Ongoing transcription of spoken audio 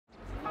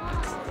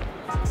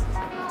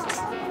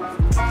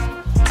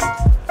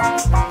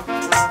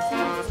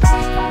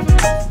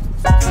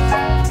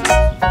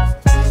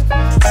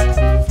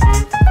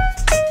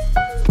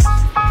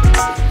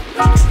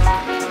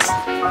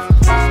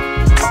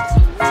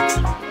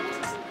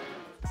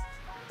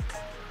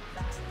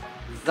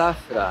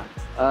Zafra,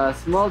 a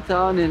small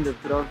town in the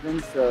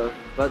province of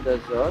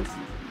Badajoz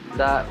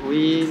that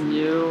we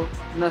knew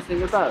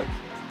nothing about.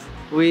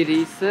 We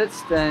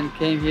researched and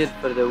came here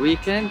for the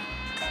weekend,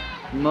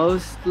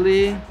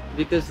 mostly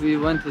because we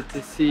wanted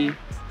to see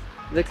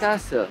the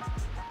castle,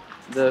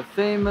 the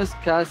famous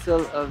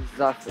castle of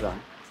Zafra.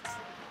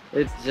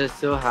 It just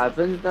so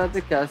happens that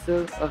the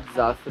castle of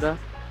Zafra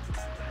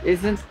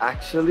isn't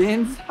actually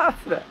in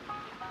Zafra.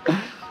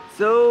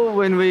 So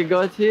when we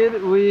got here,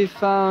 we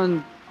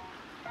found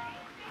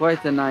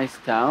quite a nice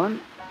town.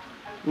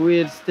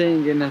 We're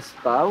staying in a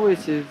spa,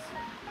 which is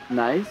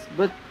nice,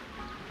 but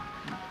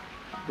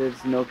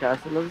there's no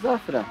castle of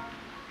Zafra.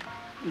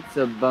 It's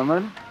a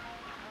bummer,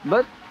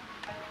 but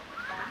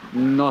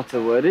not to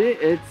worry.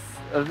 It's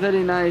a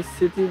very nice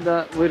city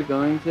that we're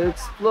going to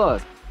explore.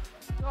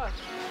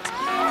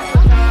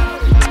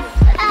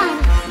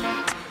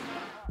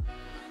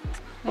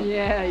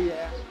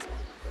 Yeah.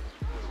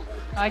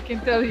 I can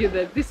tell you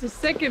that this is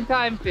second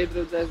time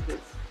Pedro does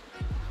this.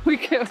 We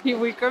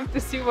come to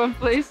see one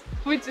place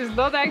which is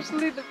not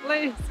actually the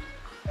place.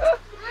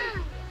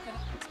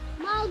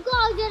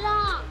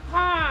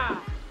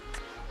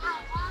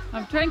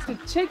 I'm trying to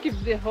check if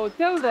the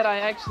hotel that I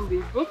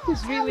actually booked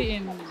is really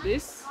in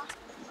this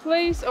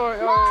place or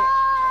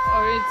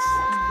it's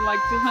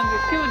like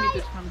 200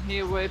 kilometers from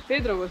here where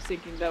Pedro was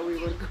thinking that we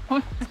were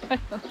going. I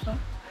don't know.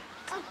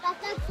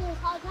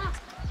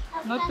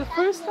 Not the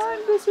first time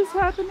this is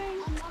happening.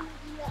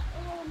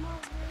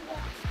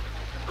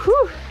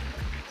 Whew.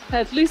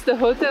 At least the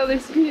hotel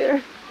is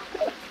here.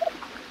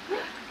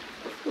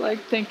 Like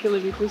 10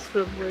 kilometers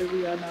from where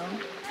we are now.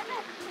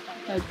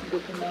 That's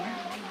good enough.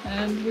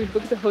 And we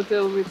booked a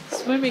hotel with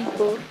swimming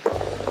pool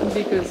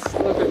because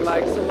Luca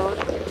likes a lot.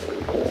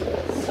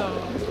 So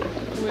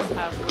we'll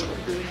have what to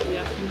do in the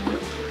afternoon.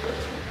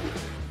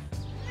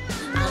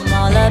 I'm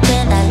all up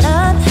in that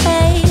love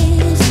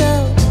haze, so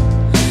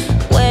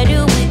where do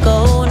we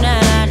go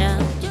now?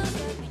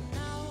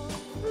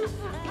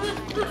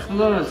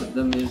 Close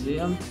the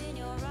museum.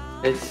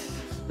 It's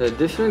a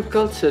different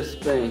culture,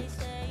 Spain.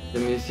 The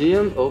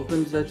museum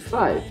opens at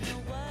 5.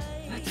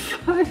 At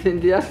 5 in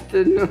the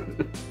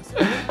afternoon. It's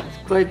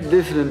quite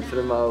different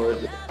from our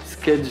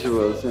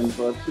schedules in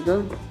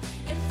Portugal.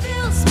 It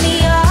fills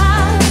me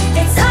up.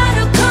 It's out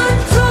of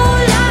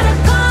control, out of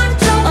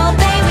control. Oh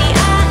baby,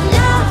 I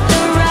love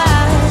the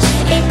rush.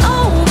 It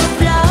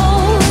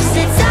overflows.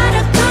 It's out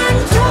of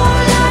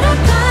control, out of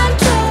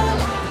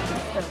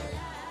control.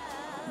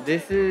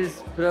 This is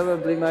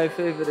probably my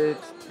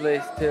favorite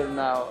place till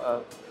now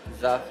of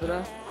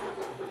Zafra.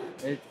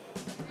 It's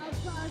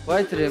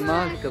quite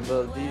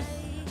remarkable, these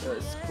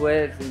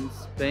squares in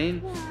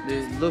Spain.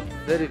 They look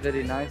very,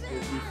 very nice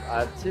with these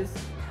arches,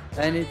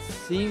 and it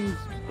seems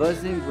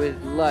buzzing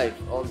with life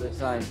all the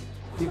time.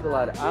 People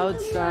are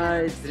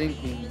outside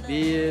drinking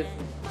beer,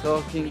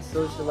 talking,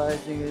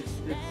 socializing. It's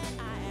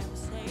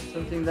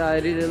something that I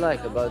really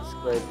like about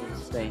squares in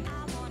Spain.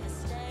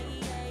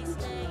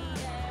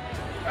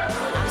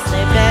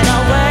 Slipping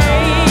away.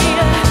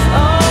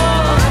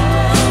 Oh,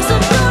 so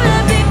don't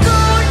let me go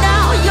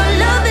now. Your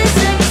love is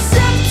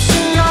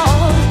exceptional.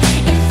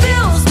 It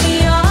fills me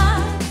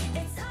up.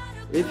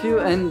 If you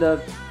end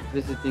up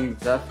visiting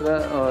Zafra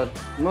or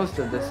most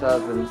of the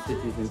southern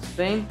cities in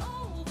Spain,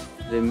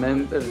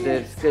 remember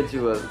their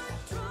schedules.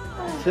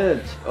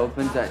 Church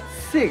opens at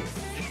 6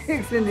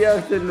 in the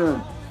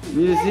afternoon.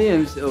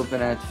 Museums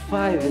open at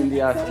 5 in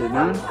the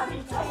afternoon.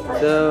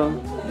 So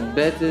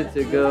better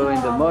to go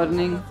in the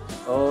morning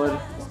or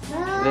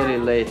very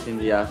late in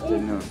the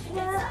afternoon.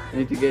 You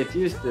need to get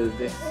used to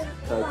this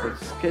type of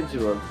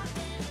schedule.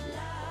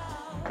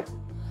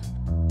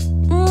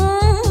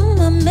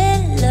 I'm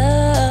in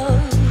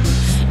love,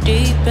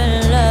 deep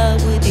in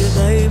love with you,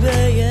 baby,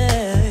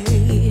 yeah.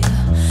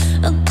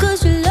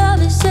 'Cause your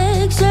love is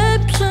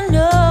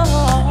exceptional.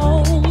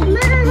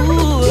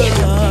 Ooh, it's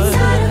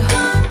out of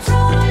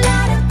control,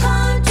 out of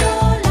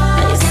control.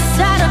 It's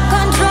out of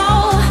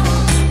control,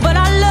 but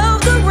I love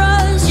the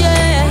rush,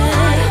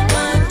 yeah. Out of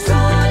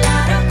control,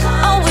 out of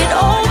control. Oh, it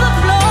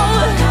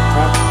overflows.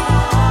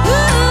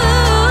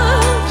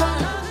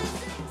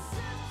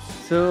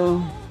 So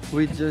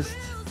we just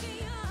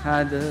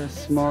had a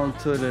small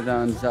tour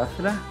around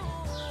Zafra,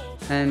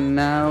 and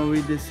now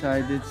we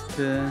decided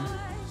to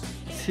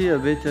see a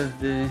bit of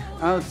the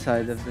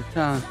outside of the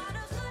town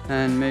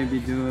and maybe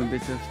do a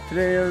bit of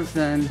trails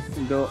and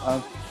go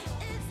up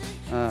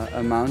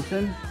a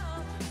mountain.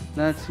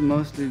 That's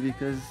mostly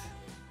because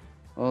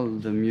all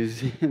the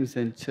museums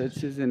and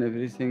churches and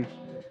everything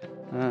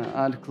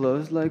are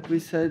closed, like we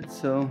said,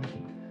 so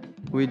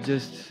we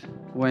just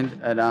went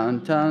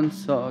around town,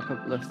 saw a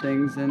couple of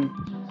things and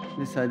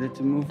decided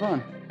to move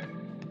on.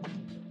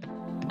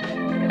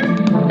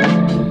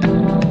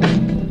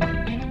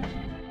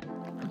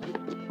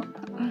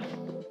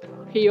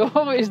 He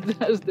always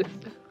does this.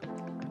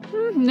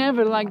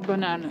 Never liked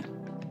banana.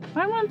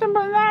 I want a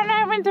banana,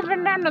 I want a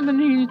banana. Then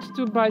he eats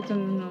 2 bites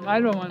and no,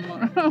 I don't want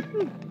more.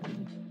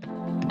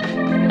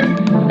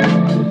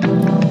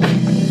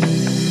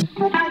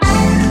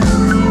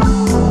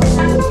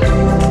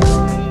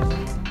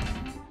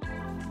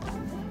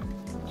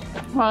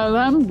 Well,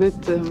 I'm a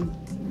bit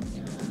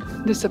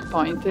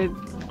disappointed.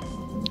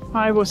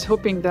 I was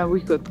hoping that we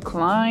could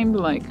climb,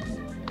 like,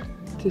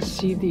 to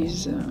see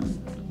these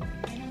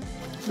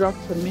rock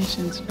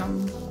formations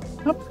from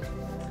up.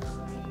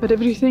 But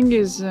everything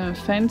is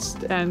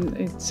fenced, and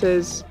it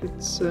says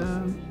it's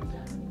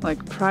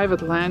like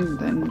private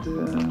land and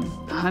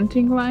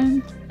hunting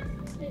land.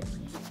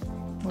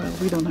 Well,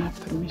 we don't have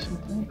permission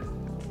for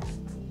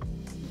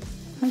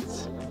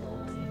that.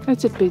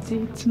 That's a pity.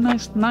 It's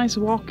nice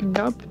walking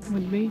up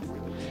would be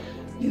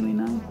really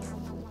nice.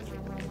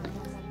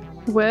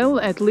 Well,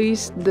 at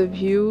least the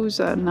views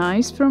are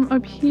nice from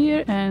up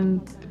here, and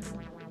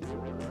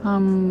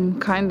I'm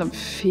kind of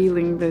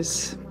feeling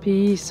this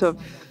piece of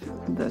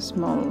the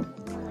small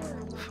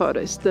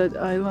forest that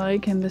I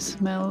like, and the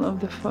smell of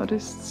the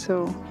forest,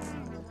 so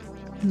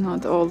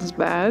not all is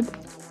bad.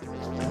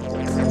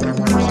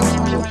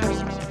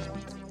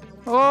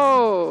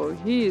 Oh,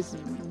 he is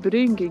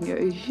bringing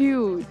a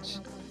huge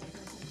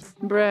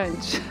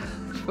branch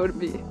for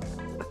me.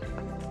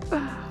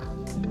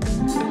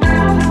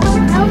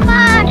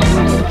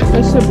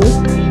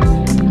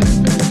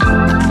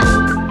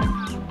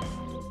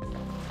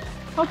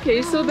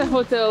 Okay, so the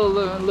hotel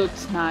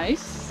looks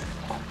nice.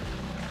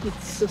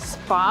 It's a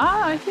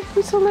spa. I think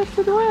we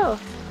selected well.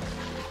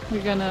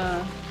 We're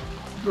gonna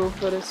go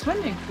for a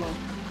swimming pool.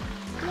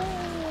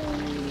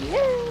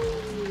 Yay!